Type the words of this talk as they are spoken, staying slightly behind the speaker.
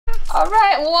All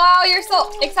right. Wow, you're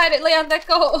so excited, Leah. Let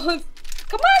go. Come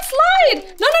on, slide.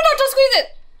 No, don't squeeze it.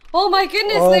 Oh my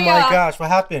goodness, Leah. Oh my gosh, what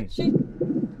happened?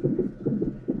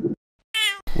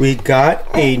 We got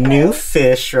a new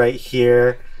fish right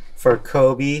here for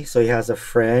Kobe, so he has a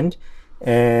friend,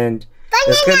 and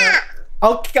Banana.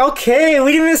 Okay,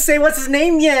 we didn't even say what's his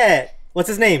name yet. What's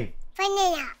his name?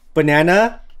 Banana.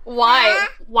 Banana? Why?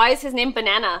 Why is his name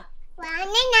Banana?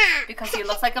 Banana. Because he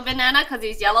looks like a banana? Because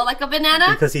he's yellow like a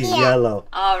banana? Because he's yellow.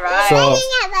 Alright. So,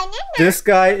 Banana. this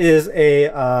guy is a,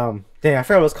 dang, I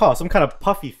forgot what it's called. Some kind of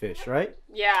puffy fish, right?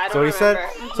 Yeah, I don't So what he said?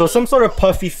 remember. So some sort of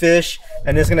puffy fish,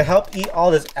 and it's gonna help eat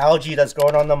all this algae that's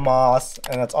growing on the moss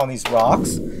and that's on these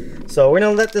rocks. So we're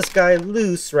gonna let this guy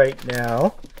loose right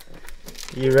now.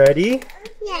 You ready?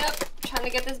 Yep. Trying to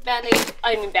get this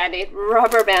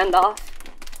rubber band off.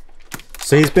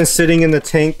 So he's been sitting in the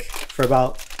tank for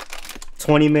about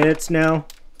 20 minutes now,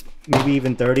 maybe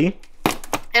even 30.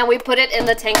 And we put it in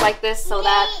the tank like this so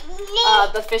that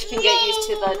the fish can get used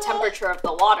to the temperature of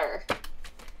the water.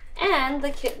 And the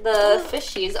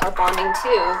fishies are bonding too.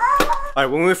 All right,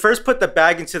 when we first put the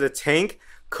bag into the tank,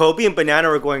 Kobe and Banana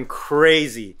were going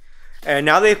crazy. And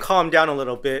now they've calmed down a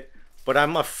little bit, but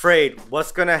I'm afraid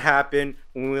what's gonna happen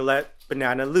when we let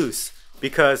Banana loose.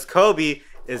 Because Kobe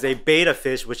is a beta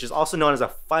fish, which is also known as a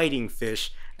fighting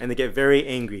fish, and they get very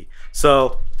angry.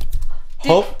 So,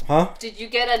 Did you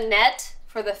get a net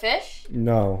for the fish?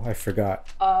 No, I forgot.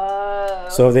 Oh.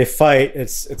 So if they fight,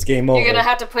 it's game over. You're gonna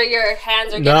have to put your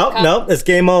hands or get a cup. Nope, it's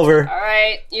game over. All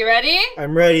right, you ready?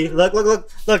 I'm ready. Look. Hold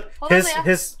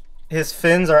on, His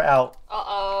fins are out.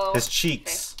 Uh-oh. His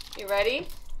cheeks. Okay. You ready?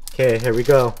 Okay, here we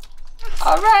go.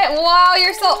 All right. Wow,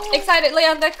 you're so excited,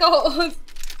 Leah. Let go.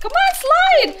 Come on,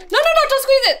 slide. No, don't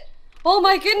squeeze it. Oh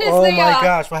my goodness, Oh Leah. my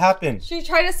gosh, what happened? She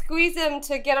tried to squeeze him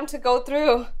to get him to go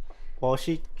through. Well,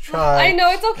 she tried. I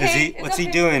know, it's okay. What's he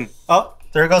doing? Oh,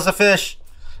 there goes the fish.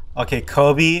 Okay,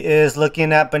 Kobe is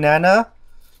looking at Banana.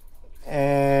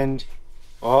 And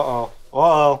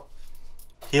uh-oh.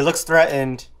 He looks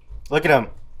threatened. Look at him.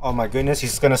 Oh my goodness,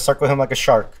 he's gonna circle him like a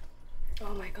shark.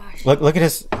 Oh my gosh. Look at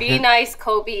his... Be nice,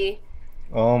 Kobe.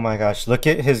 Oh my gosh, look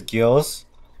at his gills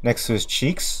next to his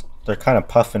cheeks. They're kind of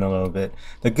puffing a little bit.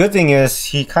 The good thing is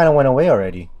he kind of went away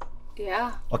already.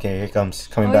 Yeah. Okay, here he comes,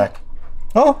 coming back.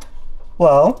 Oh,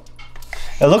 well,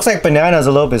 it looks like Banana's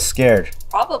a little bit scared.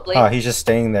 Probably. Oh, he's just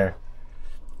staying there.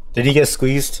 Did he get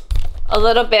squeezed? A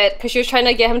little bit, because she was trying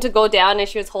to get him to go down and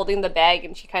she was holding the bag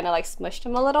and she kind of like smushed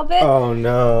him a little bit. Oh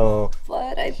no.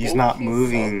 But I think he's not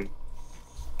moving.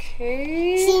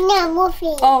 Okay. She's not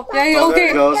moving. Oh, yeah, okay. There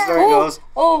he goes, there he goes.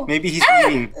 Oh. Maybe he's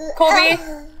eating.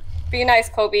 Kobe. Be nice,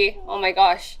 Kobe. Oh my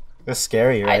gosh. That's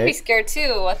scary, right? I'd be scared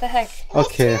too. What the heck?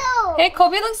 Okay. Hey,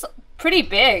 Kobe looks pretty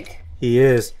big. He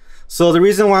is. So the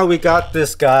reason why we got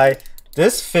this guy,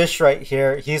 this fish right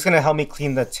here, he's gonna help me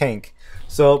clean the tank.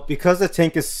 So because the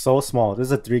tank is so small, this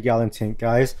is a 3-gallon tank,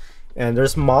 guys, and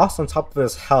there's moss on top of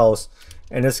this house,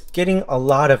 and it's getting a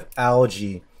lot of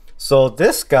algae. So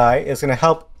this guy is gonna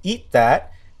help eat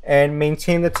that and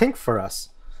maintain the tank for us.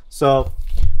 So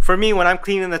for me, when I'm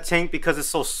cleaning the tank, because it's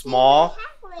so small,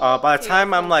 by the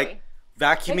time I'm like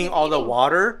vacuuming all the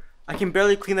water, I can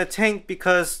barely clean the tank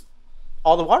because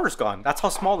all the water's gone. That's how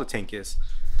small the tank is.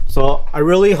 So I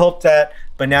really hope that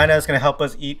Banana is gonna help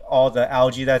us eat all the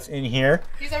algae that's in here.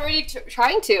 He's already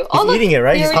trying to. He's eating it,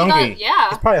 right? He's hungry. Yeah.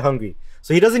 He's probably hungry.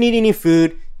 So he doesn't eat any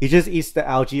food. He just eats the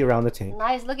algae around the tank.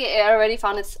 Nice. Look, it already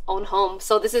found its own home.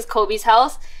 So this is Kobe's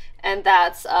house, and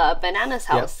that's Banana's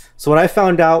house. Yep. So what I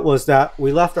found out was that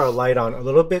we left our light on a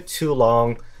little bit too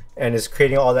long, and it's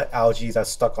creating all that algae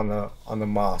that's stuck on the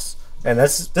moss. And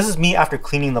this is me after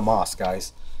cleaning the moss,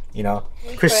 guys. You know,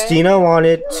 Christina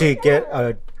wanted to get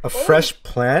a fresh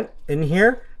plant in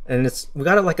here, and we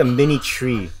got it like a mini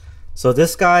tree. So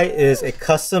this guy is a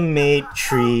custom-made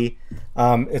tree.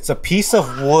 It's a piece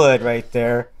of wood right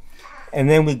there, and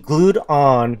then we glued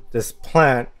on this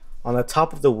plant on the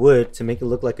top of the wood to make it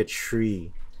look like a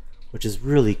tree, which is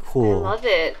really cool. I love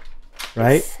it.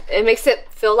 Right? It makes it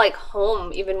feel like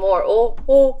home even more.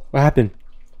 Oh. What happened?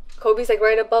 Kobe's like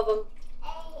right above him.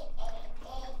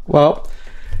 Well,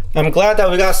 I'm glad that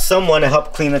we got someone to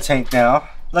help clean the tank now.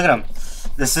 Look at him.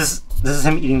 This is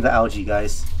him eating the algae,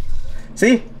 guys.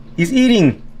 See? He's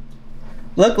eating.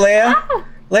 Look, Leia. Ah.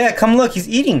 Leia, come look. He's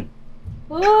eating.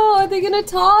 Oh, are they gonna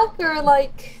talk or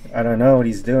like? I don't know what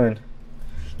he's doing.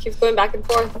 Keeps going back and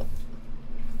forth.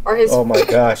 Or his. Oh my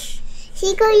gosh.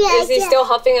 Is he still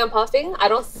huffing and puffing? I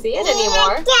don't see it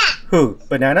anymore. Who?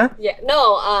 Banana? Yeah.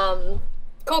 No.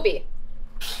 Kobe.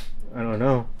 I don't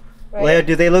know. Right? Leia,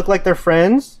 do they look like they're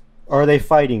friends? Or are they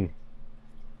fighting?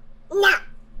 No.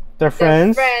 They're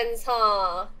friends? They're friends,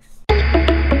 huh?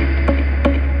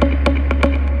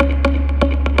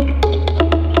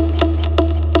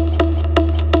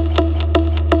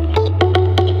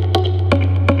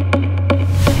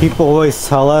 People always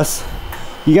tell us,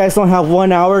 you guys don't have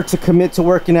 1 hour to commit to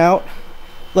working out.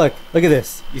 Look at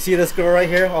this. You see this girl right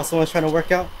here? Also one's trying to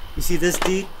work out. You see this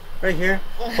D right here?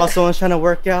 Also one's trying to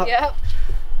work out. Yep.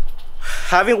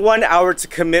 Having 1 hour to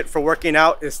commit for working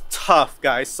out is tough,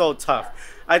 guys. So tough.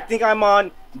 I think I'm on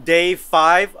day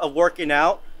 5 of working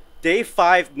out. Day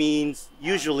 5 means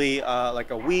usually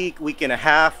like a week and a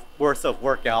half worth of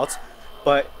workouts.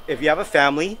 But if you have a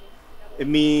family, it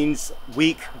means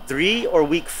week 3 or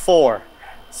week 4.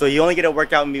 So you only get to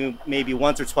work out maybe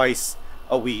once or twice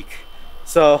a week.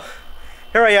 So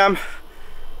here I am,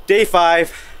 day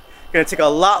 5. Gonna take a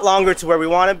lot longer to where we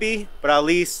want to be, but at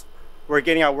least we're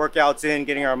getting our workouts in,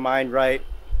 getting our mind right.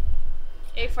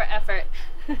 A for effort.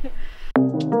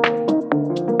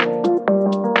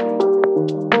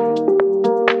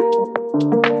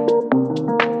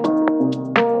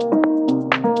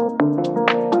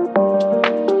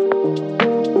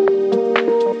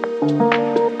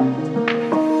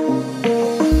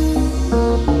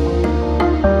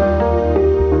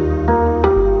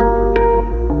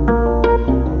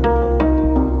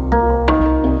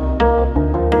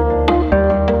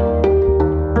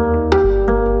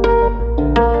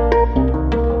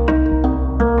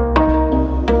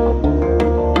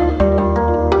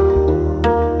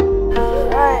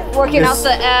 Working out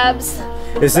the abs.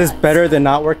 Is this better than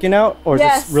not working out, or is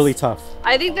Yes. this really tough?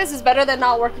 I think this is better than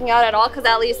not working out at all, because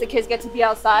at least the kids get to be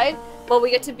outside, but we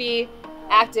get to be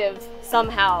active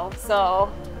somehow. So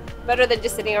better than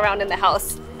just sitting around in the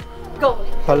house. Go.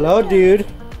 Hello, dude.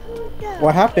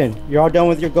 What happened? You're all done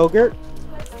with your Go-Gurt?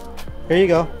 Here you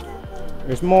go.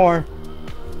 There's more.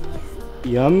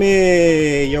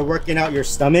 Yummy. You're working out your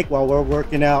stomach while we're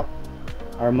working out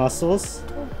our muscles.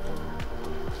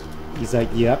 He's like,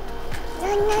 yep.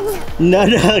 No,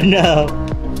 no, no.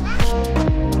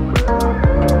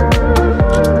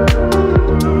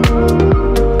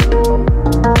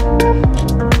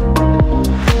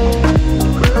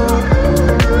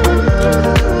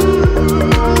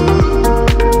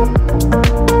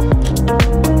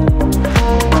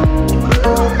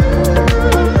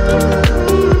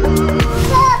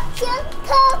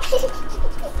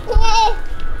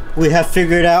 We have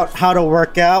figured out how to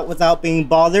work out without being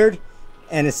bothered,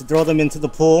 and it's to throw them into the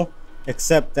pool,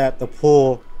 except that the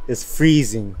pool is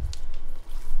freezing.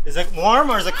 Is it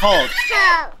warm or is it cold?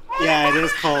 Yeah, it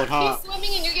is cold, huh? He's swimming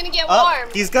and you're gonna get Oh, warm.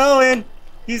 he's going.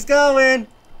 He's going.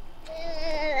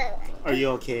 Are you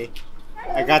okay?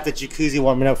 I got the jacuzzi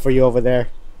warming up for you over there.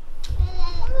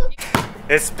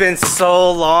 It's been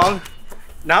so long.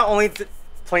 Not only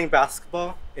playing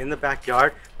basketball in the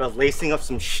backyard, but lacing up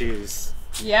some shoes.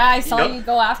 Yeah, I saw know- you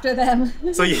go after them.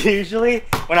 So usually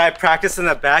when I practice in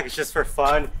the back, it's just for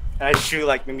fun. And I shoot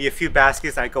like maybe a few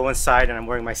baskets. I go inside and I'm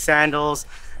wearing my sandals.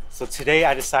 So today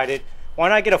I decided, why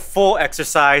not get a full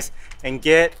exercise and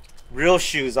get real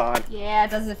shoes on? Yeah,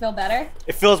 does it feel better?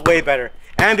 It feels way better.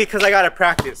 And because I got to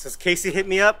practice, because Casey hit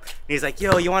me up and he's like,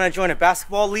 yo, you want to join a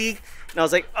basketball league? And I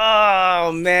was like,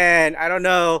 oh man, I don't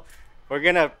know. We're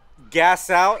going to gas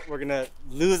out. We're going to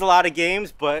lose a lot of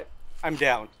games, but I'm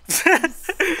down.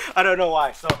 I don't know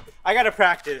why. So I got to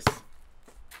practice.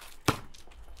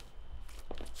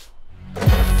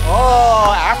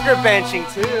 Oh, after benching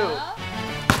too.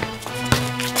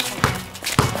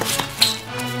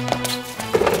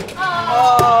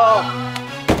 Oh.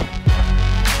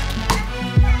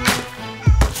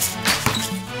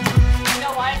 You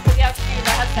know why? Because you have shoes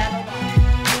that have sandals on.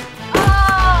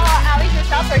 Oh, at least your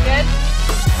shots are good.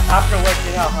 After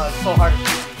working out, huh? It's so hard to shoot.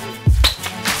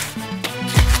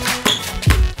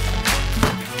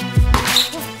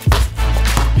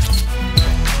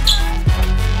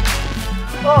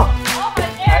 Oh,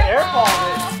 I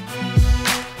airballed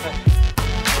it.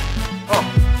 Oh,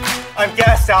 I'm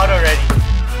gassed out already.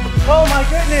 Oh my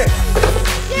goodness.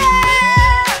 Yeah!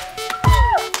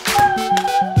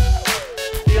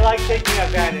 You like taking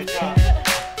advantage, huh?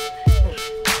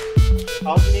 I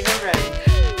wasn't even ready.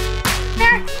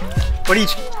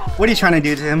 What are you trying to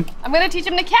do to him? I'm gonna teach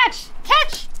him to catch.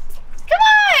 Catch! Come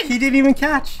on! He didn't even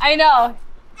catch. I know.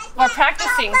 We're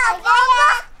practicing.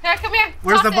 Here, come here.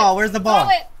 Where's Toss the ball? it. Where's the ball?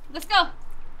 Throw it. Let's go.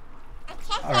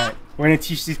 All right, we're gonna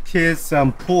teach these kids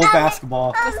some pool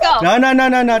basketball. Let's go. No, no, no,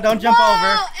 no, no! Don't jump over.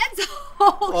 Enzo.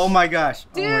 Oh my gosh!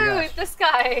 Dude, oh my gosh! this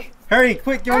guy. Hurry,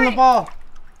 quick! Give him the Hurry. ball.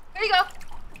 There you go.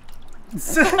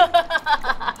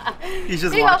 He's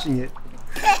just Here you watching it.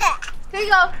 Here you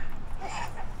go.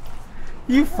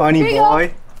 You funny Here you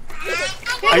boy.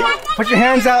 Put your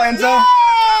hands out, Enzo.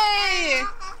 Yay!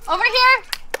 Over here.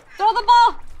 Throw the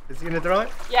ball. Is he gonna throw it?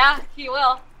 Yeah, he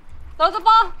will. Throw the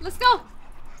ball. Let's go.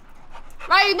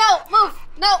 Ryan, no, move.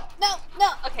 No, no, no.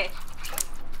 Okay.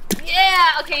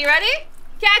 Yeah. Okay, you ready?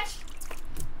 Catch.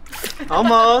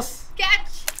 Almost. Catch.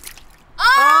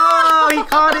 Oh, he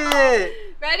caught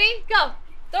it. Ready? Go.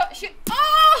 Throw, shoot.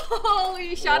 Oh,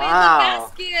 you shot it in the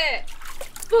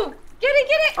basket. Boom. Get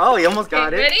it. Oh, he almost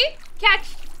got it. Ready?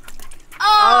 Catch.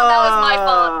 Oh, that was my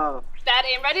fault. Bad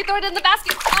aim. Ready? Throw it in the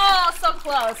basket. Oh, so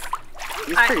close.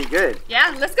 He's pretty good.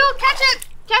 Yeah, let's go. Catch it.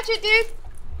 Catch it, dude.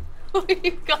 Where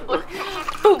you go?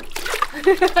 Boom.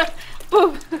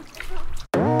 Boom.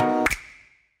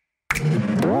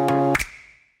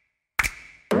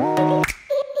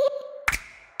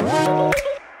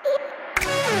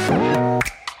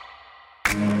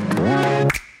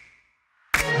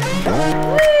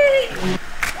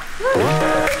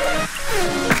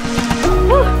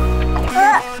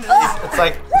 It's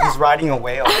like he's riding a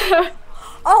whale.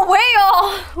 A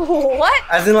whale? What?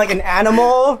 As in like an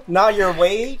animal, not your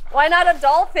weight? Why not a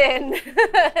dolphin?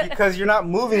 Because you're not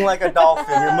moving like a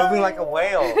dolphin, you're moving like a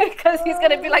whale. Because he's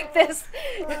gonna be like this.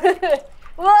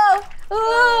 Whoa!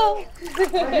 Whoa!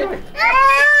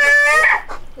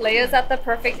 Leia's at the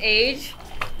perfect age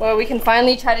where we can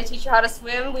finally try to teach her how to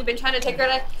swim. We've been trying to take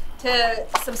her to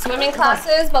some swimming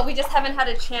classes, but we just haven't had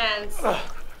a chance.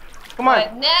 Come on.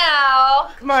 But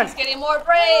now, Come on. she's getting more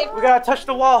brave. We gotta touch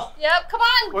the wall. Yep, come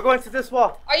on. We're going to this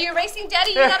wall. Are you racing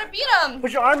Daddy? Here. You gotta beat him.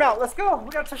 Put your arm out. Let's go. We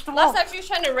gotta touch the wall. Last time she was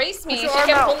trying to race me, Put she your arm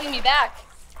kept out. pulling me back.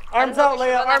 Arms I don't out, know where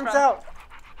she Leia. got that Arms from. out.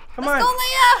 Come on. Let's go,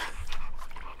 Leia.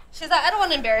 She's like, I don't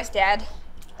want to embarrass Dad.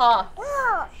 Huh?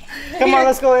 Come on,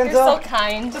 let's go, Enzo. You're so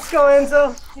kind. Let's go,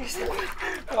 Enzo.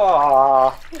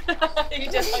 Aww.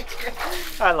 You just like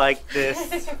I like this.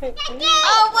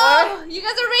 Oh, whoa! You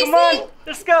guys are racing. Come on.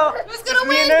 Let's go. Who's gonna It's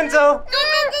me win? and Enzo.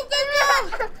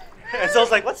 Go! Enzo's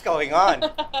like, what's going on?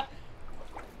 Okay,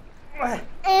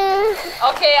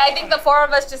 I think the four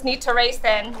of us just need to race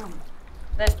then.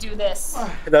 Let's do this.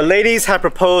 The ladies have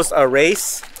proposed a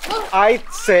race. I'd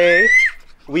say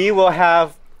we will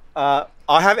have, I'll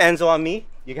have Enzo on me.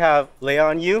 You can have Leia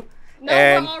on you. No,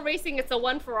 and we're all racing. It's a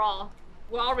one for all.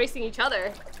 We're all racing each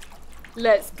other.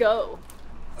 Let's go.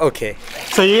 okay.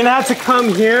 So you're gonna have to come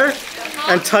here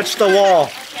and touch the wall.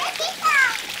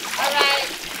 All right.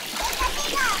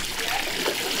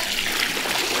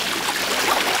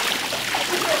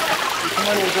 Come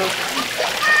on, Enzo.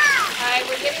 All right,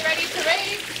 we're getting ready to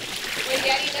race. When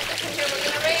Daddy and Nessa come here, we're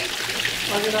gonna race.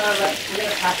 We're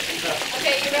gonna pass these up.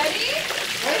 Okay, you ready?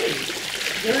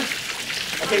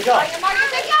 Okay, go. On your mark,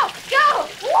 get go! Go!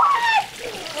 What?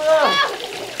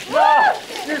 No,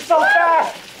 you're so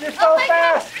fast. You're so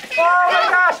fast. Oh my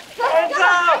gosh,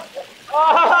 Enzo.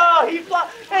 Oh,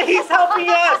 he's helping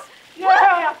us.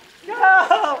 Yeah,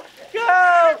 go,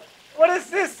 go. What is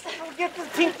this? Get this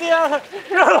pink thing out.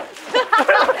 No.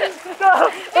 No.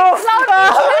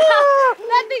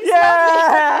 Nothing's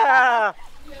Yeah.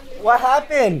 What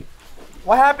happened?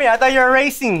 What happened? I thought you were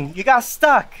racing. You got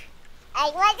stuck. I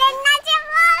wasn't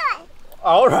natural.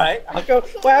 All right. I'll go.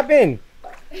 What happened?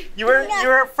 You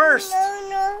were first.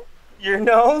 No. Your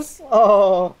nose?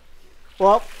 Oh.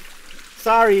 Well,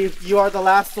 sorry. You are the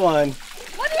last one.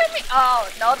 What do you mean? Oh,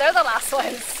 no, they're the last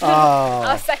ones. Oh.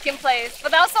 I was second place.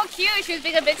 But that was so cute. She was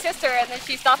being a big sister and then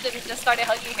she stopped and just started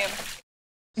hugging him.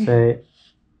 Say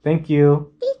thank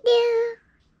you. Thank you.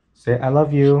 Say I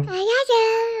love you. I love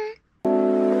you.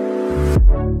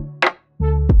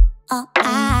 All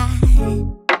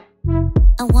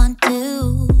I want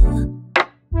to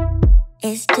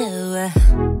is to